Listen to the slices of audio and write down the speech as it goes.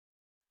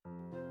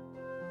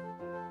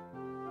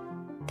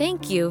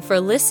Thank you for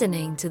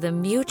listening to the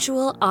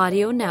Mutual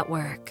Audio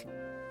Network.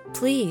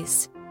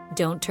 Please,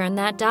 don't turn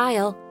that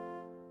dial.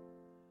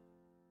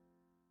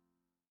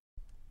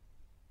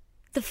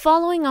 The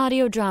following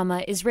audio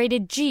drama is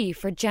rated G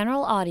for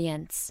general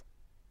audience.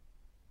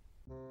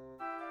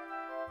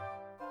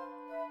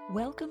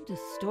 Welcome to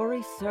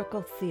Story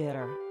Circle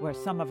Theater, where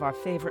some of our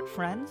favorite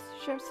friends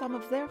share some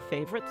of their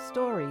favorite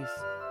stories.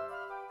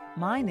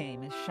 My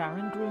name is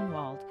Sharon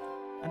Grunwald,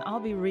 and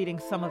I'll be reading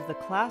some of the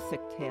classic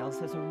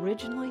tales as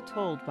originally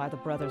told by the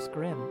Brothers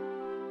Grimm.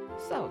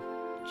 So,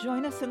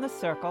 join us in the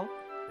circle,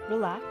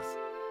 relax,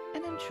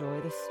 and enjoy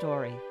the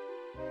story.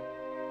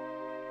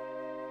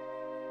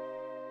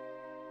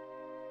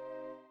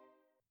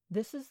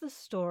 This is the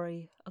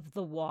story of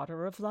the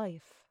Water of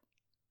Life.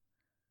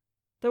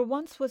 There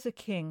once was a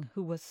king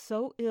who was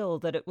so ill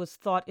that it was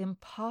thought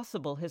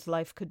impossible his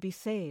life could be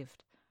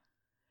saved.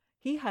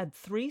 He had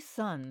 3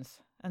 sons,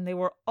 and they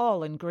were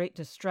all in great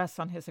distress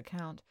on his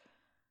account,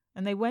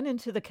 and they went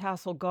into the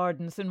castle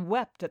gardens and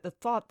wept at the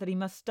thought that he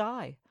must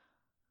die.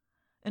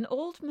 An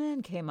old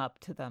man came up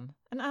to them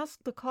and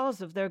asked the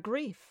cause of their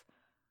grief.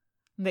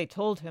 They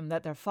told him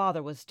that their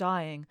father was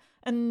dying,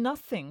 and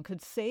nothing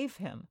could save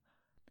him.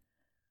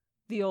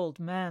 The old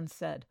man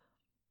said,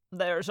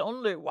 "There's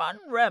only one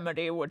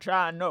remedy which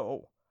I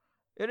know.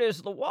 It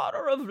is the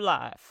water of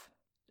life.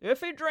 If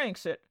he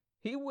drinks it,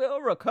 he will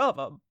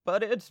recover,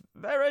 but it's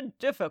very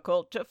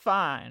difficult to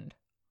find."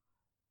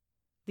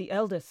 The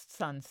eldest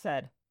son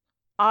said,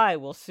 "I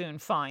will soon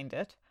find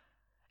it."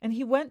 And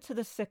he went to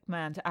the sick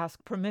man to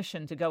ask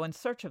permission to go in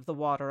search of the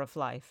water of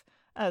life,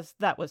 as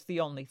that was the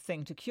only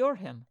thing to cure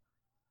him.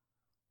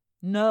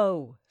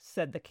 "No,"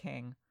 said the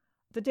king,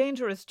 "the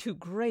danger is too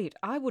great.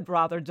 I would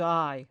rather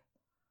die."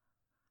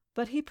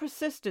 But he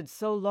persisted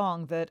so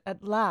long that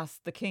at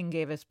last the king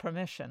gave his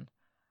permission.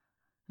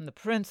 And the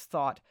prince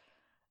thought,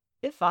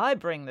 "If I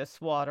bring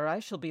this water, I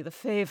shall be the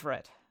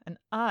favorite, and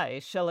I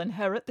shall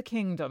inherit the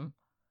kingdom."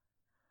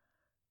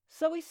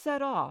 So he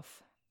set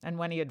off, and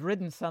when he had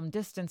ridden some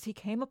distance, he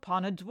came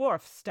upon a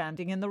dwarf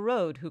standing in the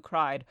road, who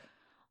cried,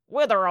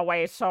 "Whither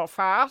away so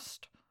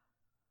fast?"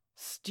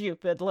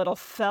 "Stupid little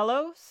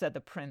fellow," said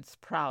the prince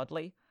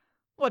proudly,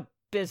 "what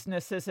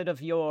business is it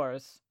of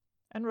yours?"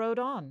 and rode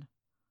on.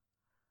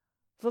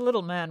 The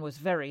little man was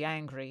very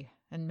angry,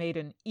 and made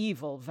an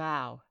evil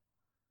vow.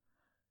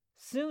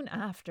 Soon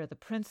after, the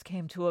prince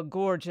came to a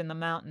gorge in the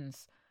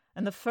mountains,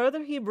 and the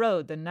further he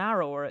rode, the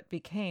narrower it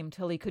became,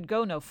 till he could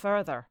go no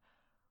further.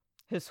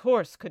 His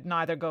horse could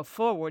neither go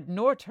forward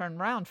nor turn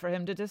round for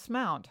him to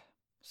dismount,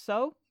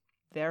 so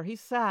there he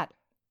sat,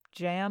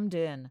 jammed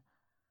in.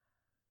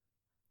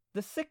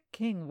 The sick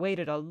king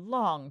waited a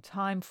long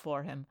time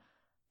for him,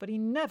 but he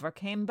never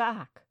came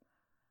back.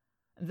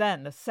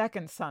 Then the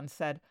second son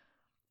said,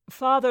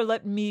 "Father,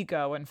 let me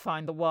go and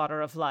find the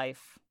water of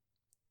life,"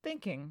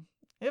 thinking,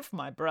 "If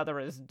my brother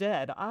is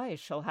dead, I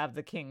shall have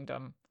the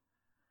kingdom."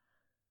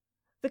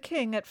 The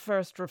king at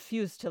first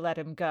refused to let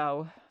him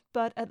go,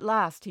 but at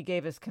last he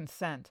gave his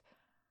consent.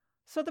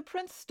 So the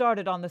prince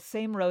started on the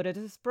same road as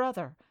his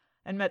brother,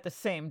 and met the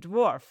same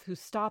dwarf, who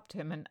stopped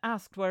him and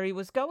asked where he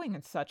was going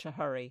in such a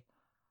hurry.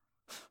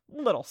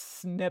 "Little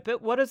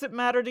snippet, what does it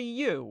matter to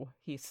you?"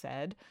 he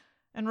said,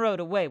 and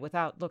rode away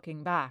without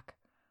looking back.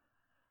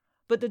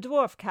 But the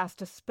dwarf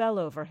cast a spell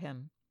over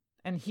him,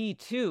 and he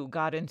too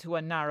got into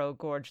a narrow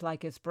gorge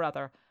like his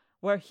brother,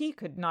 where he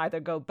could neither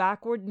go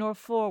backward nor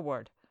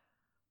forward.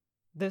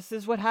 This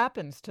is what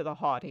happens to the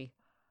haughty.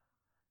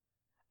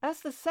 As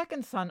the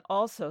second son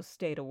also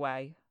stayed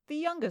away, the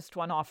youngest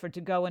one offered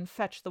to go and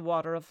fetch the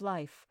water of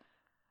life,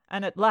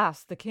 and at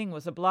last the king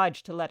was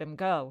obliged to let him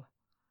go.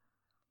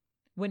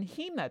 When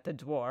he met the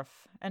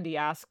dwarf, and he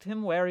asked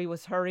him where he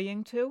was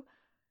hurrying to,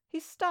 he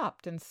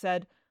stopped and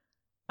said,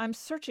 "I'm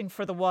searching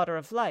for the water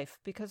of life,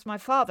 because my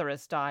father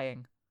is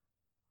dying."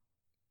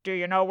 "Do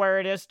you know where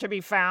it is to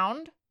be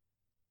found?"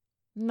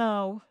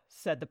 "No,"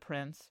 said the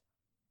prince.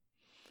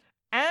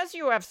 "As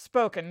you have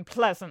spoken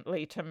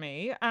pleasantly to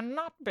me, and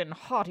not been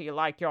haughty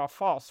like your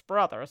false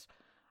brothers,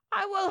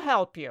 I will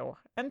help you,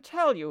 and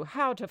tell you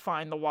how to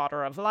find the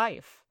water of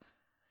life.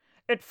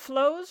 It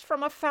flows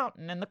from a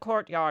fountain in the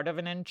courtyard of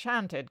an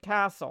enchanted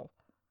castle.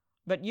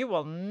 But you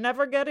will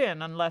never get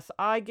in unless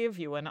I give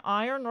you an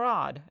iron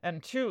rod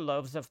and 2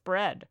 loaves of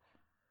bread.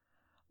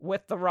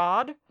 With the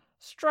rod,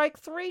 strike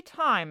 3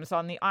 times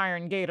on the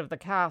iron gate of the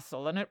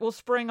castle, and it will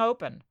spring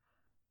open.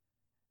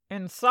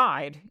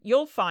 Inside,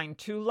 you'll find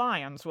 2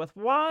 lions with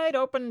wide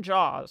open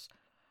jaws,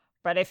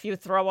 but if you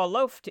throw a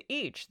loaf to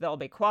each, they'll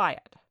be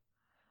quiet.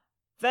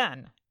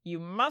 Then you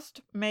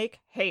must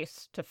make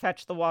haste to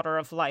fetch the water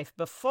of life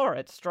before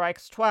it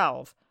strikes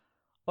 12,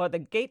 or the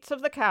gates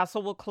of the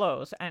castle will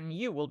close, and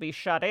you will be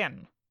shut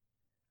in."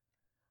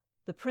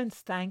 The prince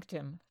thanked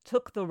him,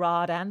 took the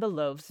rod and the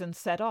loaves, and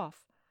set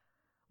off.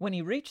 When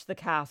he reached the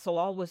castle,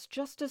 all was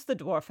just as the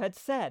dwarf had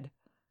said.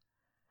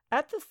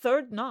 At the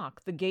 3rd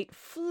knock, the gate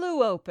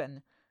flew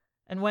open,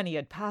 and when he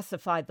had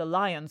pacified the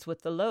lions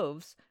with the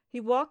loaves, he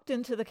walked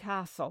into the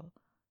castle.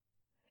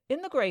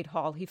 In the great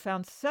hall he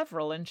found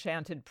several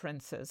enchanted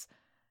princes,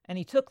 and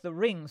he took the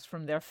rings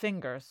from their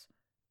fingers.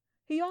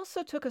 He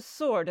also took a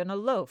sword and a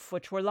loaf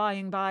which were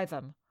lying by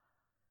them.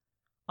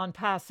 On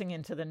passing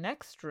into the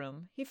next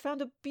room, he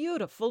found a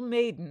beautiful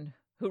maiden,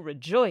 who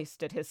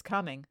rejoiced at his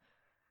coming.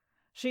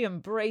 She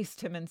embraced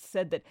him and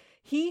said that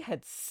he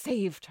had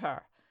saved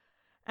her,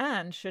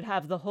 and should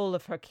have the whole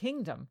of her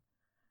kingdom,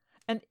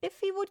 and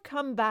if he would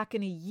come back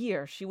in a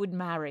year, she would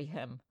marry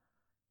him.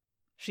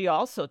 She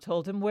also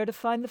told him where to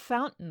find the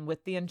fountain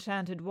with the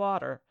enchanted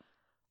water.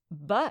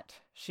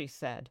 But, she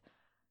said,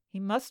 he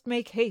must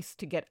make haste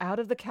to get out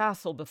of the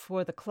castle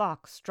before the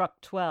clock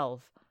struck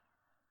 12.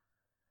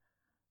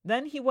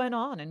 Then he went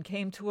on and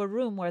came to a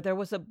room where there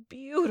was a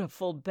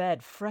beautiful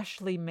bed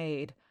freshly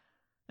made,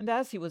 and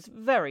as he was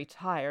very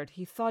tired,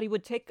 he thought he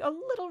would take a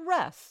little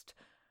rest,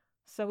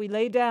 so he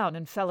lay down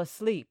and fell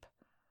asleep.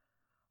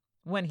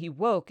 When he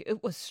woke,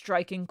 it was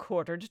striking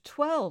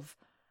 12:15.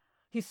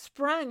 He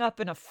sprang up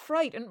in a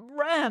fright and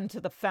ran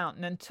to the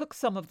fountain and took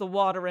some of the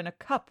water in a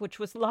cup which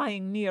was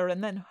lying near,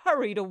 and then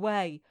hurried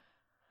away.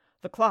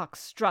 The clock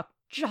struck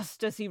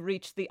just as he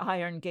reached the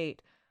iron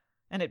gate,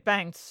 and it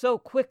banged so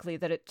quickly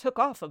that it took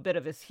off a bit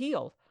of his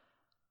heel.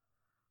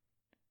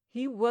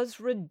 He was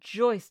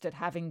rejoiced at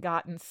having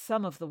gotten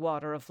some of the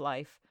water of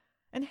life,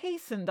 and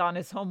hastened on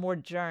his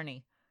homeward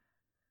journey.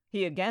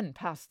 He again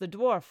passed the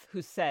dwarf,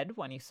 who said,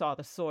 when he saw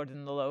the sword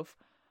and the loaf,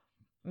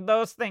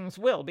 "Those things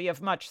will be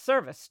of much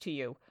service to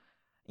you.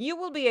 You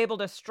will be able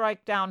to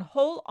strike down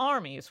whole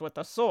armies with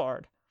the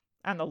sword,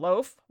 and the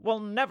loaf will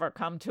never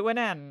come to an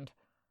end."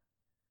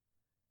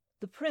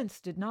 The prince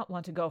did not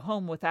want to go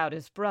home without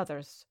his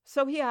brothers,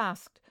 so he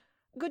asked,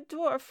 "Good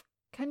dwarf,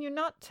 can you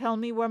not tell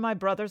me where my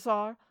brothers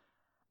are?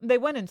 They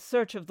went in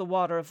search of the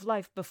water of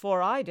life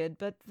before I did,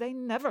 but they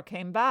never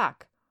came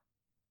back."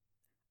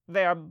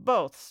 "They are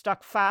both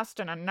stuck fast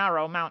in a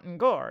narrow mountain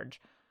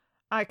gorge.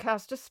 I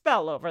cast a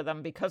spell over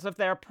them because of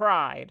their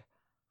pride."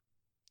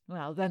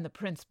 Well, then the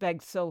prince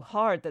begged so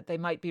hard that they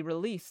might be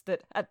released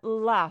that at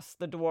last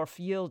the dwarf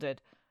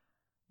yielded.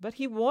 But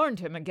he warned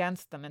him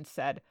against them and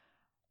said,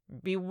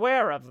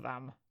 "Beware of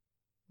them.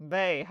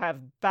 They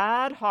have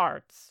bad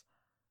hearts."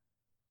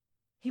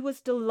 He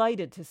was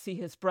delighted to see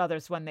his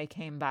brothers when they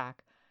came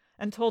back,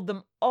 and told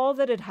them all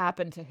that had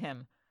happened to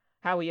him,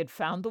 how he had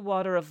found the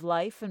water of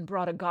life and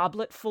brought a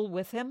goblet full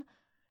with him,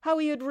 how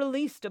he had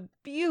released a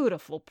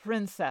beautiful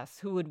princess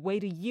who would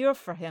wait a year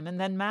for him and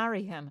then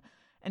marry him,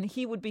 and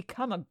he would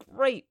become a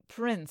great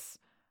prince.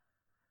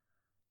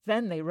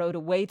 Then they rode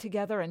away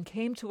together and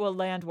came to a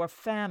land where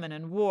famine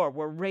and war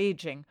were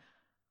raging.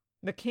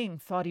 The king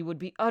thought he would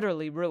be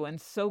utterly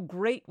ruined, so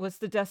great was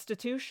the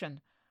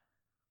destitution.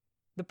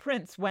 The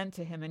prince went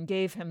to him and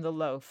gave him the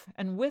loaf,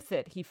 and with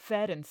it he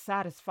fed and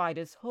satisfied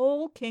his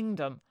whole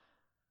kingdom.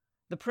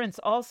 The prince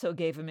also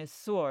gave him his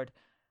sword,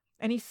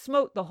 and he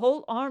smote the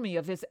whole army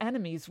of his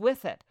enemies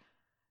with it,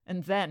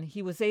 and then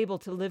he was able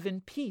to live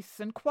in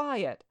peace and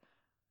quiet.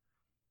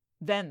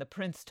 Then the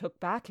prince took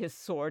back his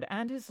sword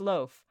and his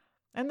loaf,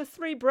 and the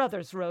three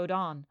brothers rode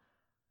on.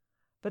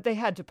 But they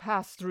had to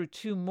pass through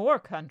 2 more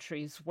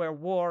countries where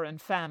war and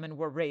famine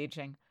were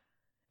raging,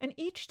 and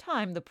each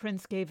time the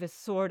prince gave his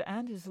sword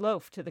and his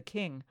loaf to the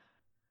king,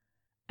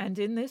 and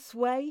in this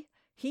way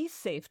he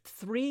saved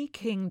 3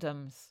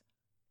 kingdoms.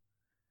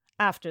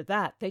 After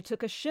that they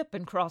took a ship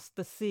and crossed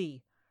the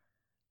sea.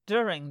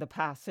 During the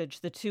passage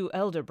the 2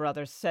 elder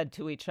brothers said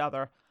to each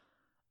other,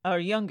 "Our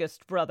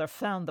youngest brother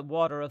found the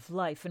water of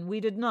life, and we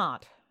did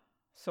not,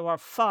 so our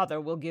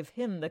father will give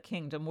him the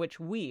kingdom which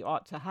we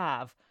ought to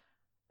have,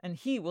 and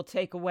he will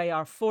take away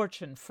our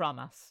fortune from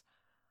us."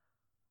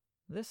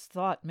 This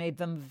thought made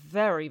them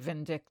very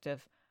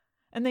vindictive,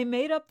 and they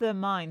made up their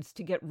minds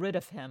to get rid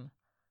of him.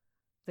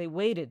 They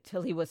waited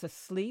till he was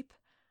asleep,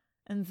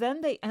 and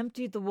then they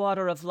emptied the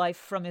water of life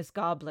from his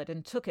goblet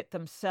and took it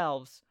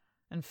themselves,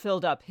 and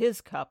filled up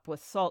his cup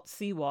with salt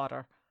sea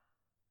water.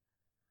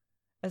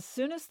 As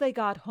soon as they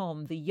got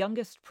home, the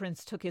youngest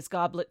prince took his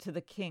goblet to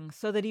the king,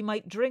 so that he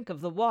might drink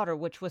of the water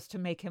which was to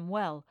make him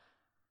well.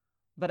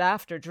 But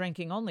after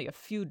drinking only a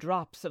few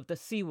drops of the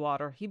sea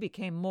water, he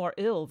became more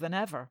ill than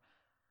ever.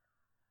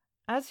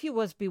 As he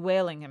was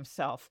bewailing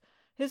himself,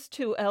 his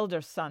 2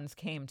 elder sons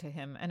came to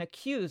him and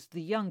accused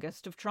the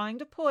youngest of trying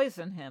to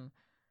poison him,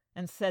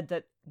 and said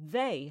that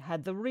they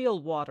had the real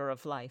water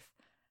of life,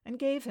 and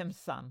gave him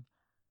some.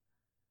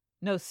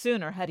 No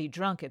sooner had he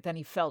drunk it than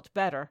he felt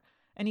better,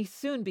 and he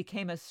soon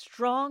became as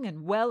strong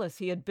and well as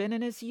he had been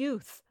in his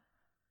youth.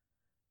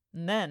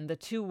 And then the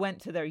 2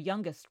 went to their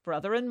youngest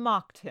brother and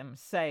mocked him,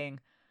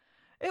 saying,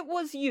 "It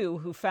was you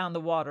who found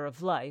the water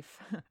of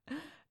life.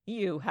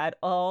 You had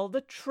all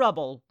the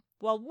trouble,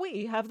 while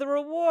we have the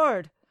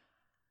reward.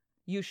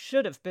 You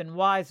should have been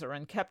wiser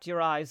and kept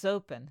your eyes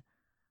open.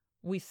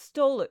 We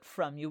stole it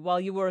from you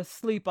while you were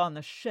asleep on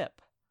the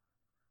ship.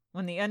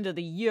 When the end of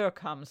the year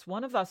comes,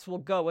 one of us will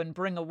go and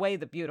bring away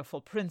the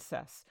beautiful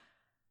princess.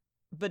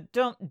 But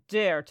don't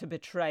dare to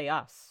betray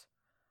us.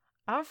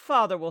 Our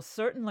father will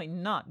certainly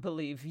not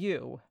believe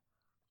you.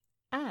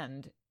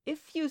 And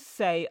if you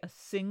say a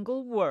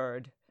single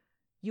word,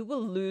 you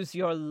will lose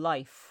your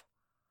life.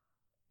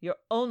 Your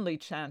only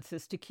chance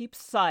is to keep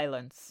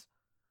silence."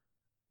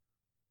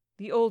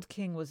 The old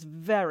king was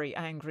very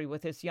angry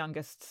with his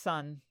youngest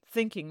son,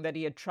 thinking that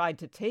he had tried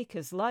to take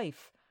his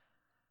life.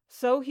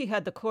 So he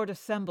had the court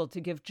assembled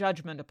to give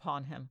judgment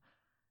upon him,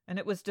 and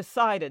it was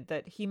decided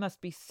that he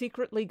must be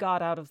secretly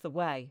got out of the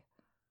way.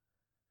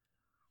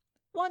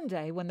 One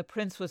day, when the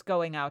prince was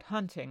going out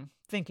hunting,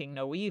 thinking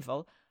no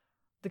evil,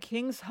 the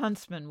king's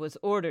huntsman was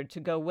ordered to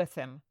go with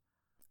him.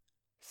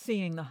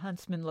 Seeing the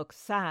huntsman look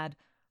sad,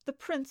 the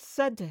prince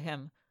said to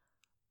him,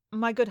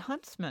 "My good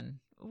huntsman,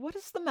 what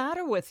is the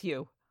matter with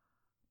you?"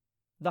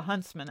 The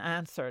huntsman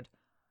answered,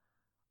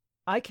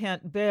 "I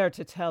can't bear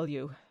to tell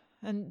you,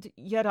 and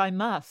yet I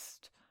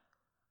must."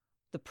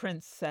 The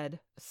prince said,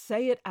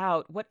 "Say it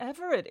out.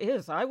 Whatever it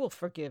is, I will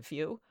forgive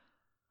you."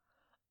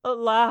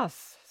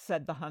 "Alas,"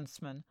 said the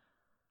huntsman,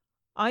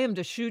 "I am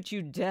to shoot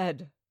you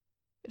dead.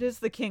 It is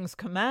the king's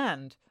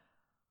command."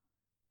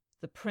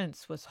 The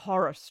prince was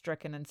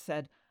horror-stricken and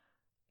said,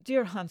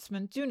 "Dear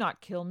huntsman, do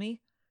not kill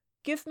me.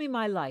 Give me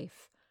my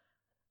life.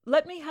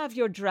 Let me have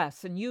your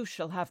dress, and you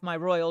shall have my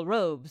royal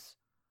robes."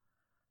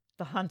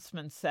 The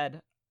huntsman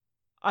said,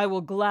 "I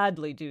will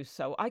gladly do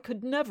so. I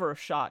could never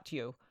shot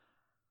you."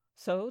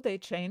 So they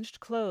changed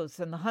clothes,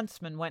 and the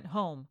huntsman went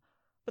home,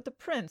 but the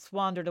prince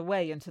wandered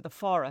away into the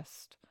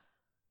forest.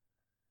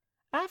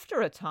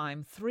 After a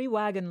time, 3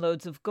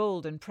 wagon-loads of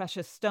gold and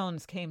precious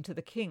stones came to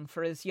the king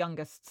for his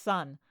youngest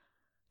son.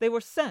 They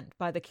were sent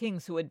by the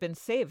kings who had been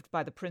saved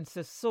by the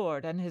prince's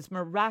sword and his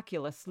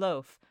miraculous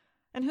loaf,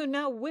 and who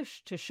now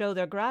wished to show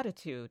their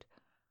gratitude.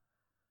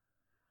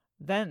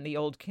 Then the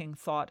old king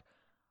thought,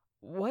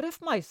 "What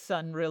if my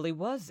son really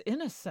was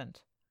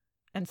innocent?"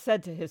 and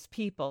said to his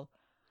people,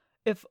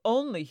 "If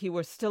only he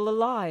were still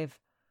alive!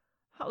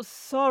 How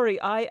sorry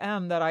I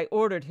am that I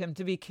ordered him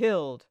to be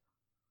killed."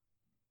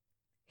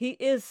 "He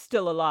is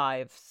still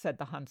alive," said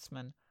the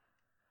huntsman.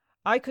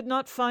 "I could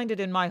not find it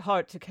in my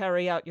heart to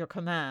carry out your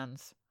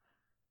commands."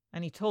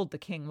 And he told the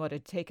king what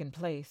had taken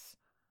place.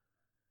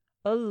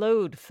 A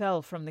load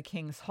fell from the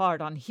king's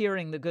heart on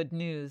hearing the good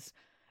news,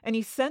 and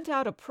he sent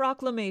out a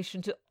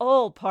proclamation to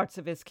all parts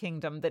of his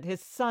kingdom that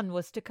his son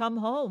was to come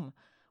home,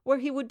 where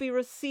he would be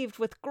received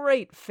with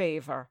great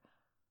favor.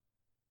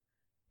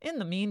 In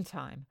the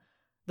meantime,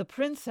 the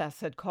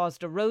princess had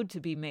caused a road to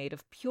be made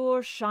of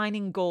pure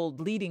shining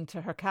gold leading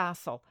to her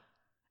castle,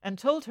 and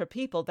told her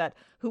people that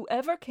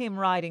whoever came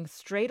riding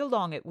straight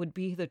along it would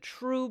be the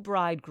true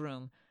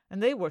bridegroom,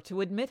 and they were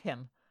to admit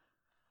him.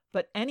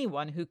 But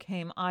anyone who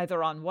came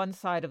either on one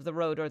side of the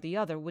road or the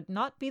other would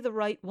not be the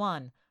right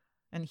one,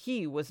 and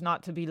he was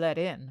not to be let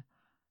in.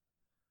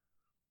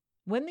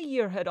 When the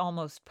year had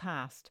almost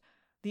passed,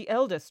 the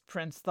eldest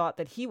prince thought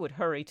that he would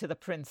hurry to the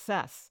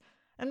princess,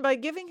 and by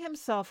giving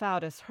himself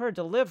out as her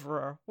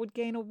deliverer would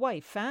gain a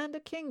wife and a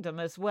kingdom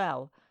as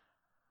well.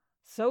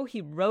 So he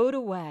rode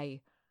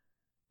away,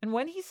 and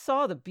when he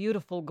saw the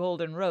beautiful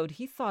golden road,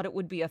 he thought it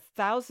would be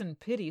 1,000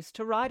 pities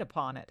to ride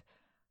upon it.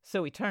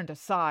 So he turned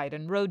aside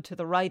and rode to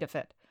the right of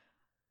it.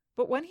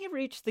 But when he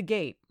reached the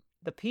gate,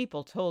 the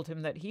people told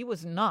him that he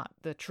was not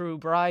the true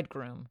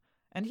bridegroom,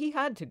 and he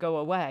had to go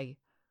away.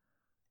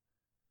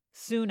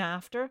 Soon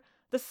after,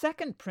 the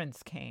second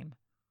prince came,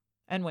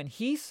 and when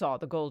he saw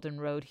the golden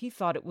road, he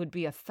thought it would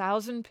be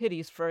 1,000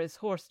 pities for his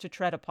horse to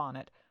tread upon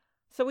it,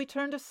 so he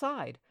turned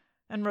aside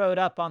and rode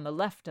up on the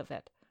left of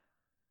it.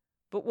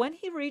 But when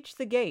he reached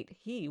the gate,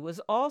 he was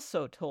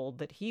also told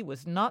that he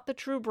was not the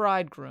true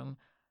bridegroom,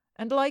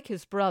 and like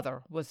his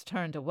brother was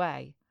turned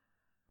away.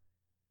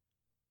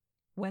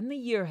 When the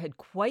year had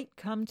quite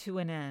come to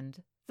an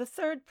end, the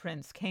third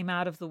prince came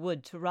out of the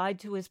wood to ride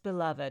to his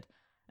beloved,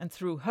 and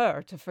through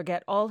her to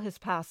forget all his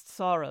past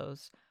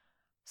sorrows.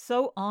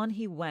 So on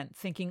he went,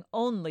 thinking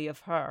only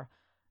of her,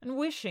 and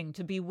wishing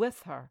to be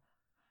with her.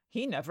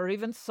 He never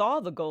even saw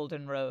the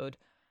golden road.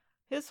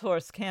 His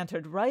horse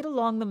cantered right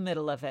along the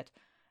middle of it,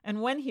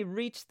 and when he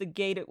reached the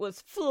gate it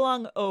was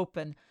flung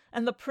open,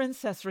 and the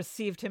princess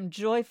received him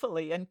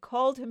joyfully and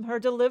called him her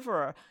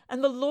deliverer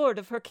and the lord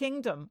of her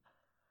kingdom.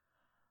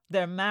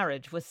 Their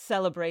marriage was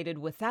celebrated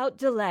without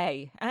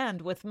delay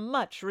and with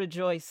much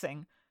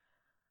rejoicing.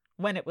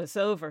 When it was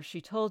over, she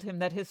told him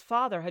that his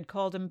father had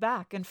called him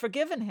back and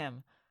forgiven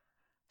him.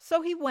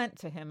 So he went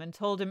to him and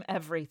told him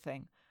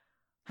everything,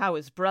 how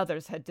his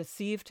brothers had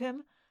deceived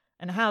him,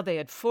 and how they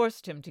had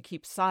forced him to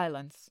keep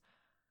silence.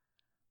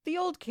 The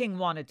old king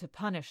wanted to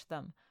punish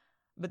them,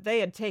 but they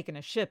had taken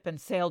a ship and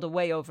sailed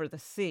away over the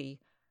sea,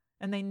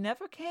 and they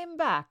never came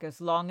back as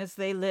long as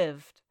they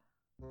lived.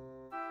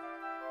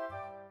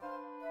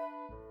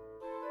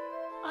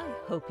 I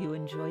hope you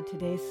enjoyed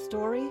today's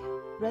story,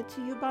 read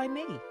to you by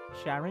me,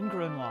 Sharon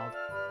Grunwald.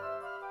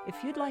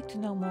 If you'd like to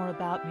know more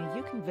about me,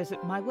 you can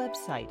visit my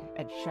website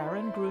at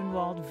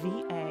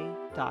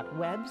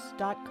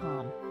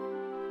sharongrunwaldva.webs.com.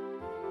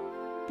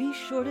 Be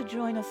sure to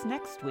join us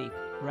next week,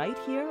 right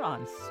here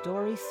on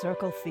Story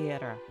Circle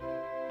Theater.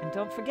 And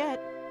don't forget,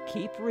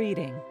 keep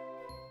reading.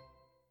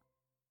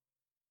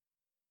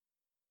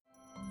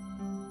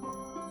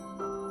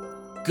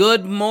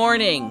 Good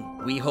morning!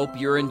 We hope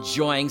you're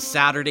enjoying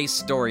Saturday's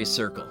Story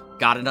Circle.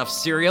 Got enough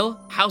cereal?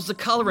 How's the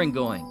coloring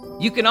going?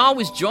 You can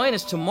always join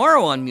us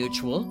tomorrow on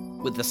Mutual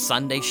with the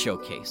Sunday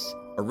Showcase,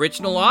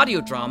 original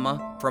audio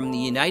drama from the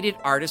United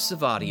Artists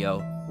of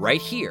Audio,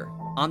 right here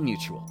on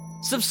Mutual.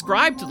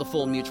 Subscribe to the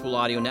full Mutual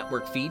Audio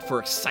Network feed for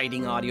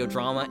exciting audio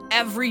drama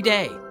every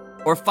day,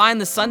 or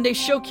find the Sunday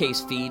Showcase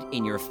feed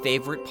in your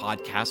favorite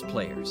podcast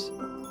players.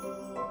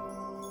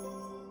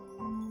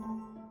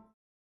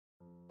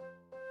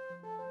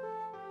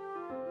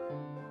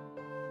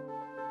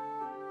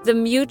 The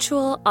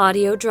Mutual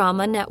Audio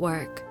Drama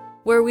Network,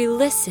 where we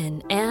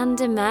listen and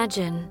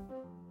imagine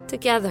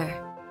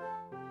together.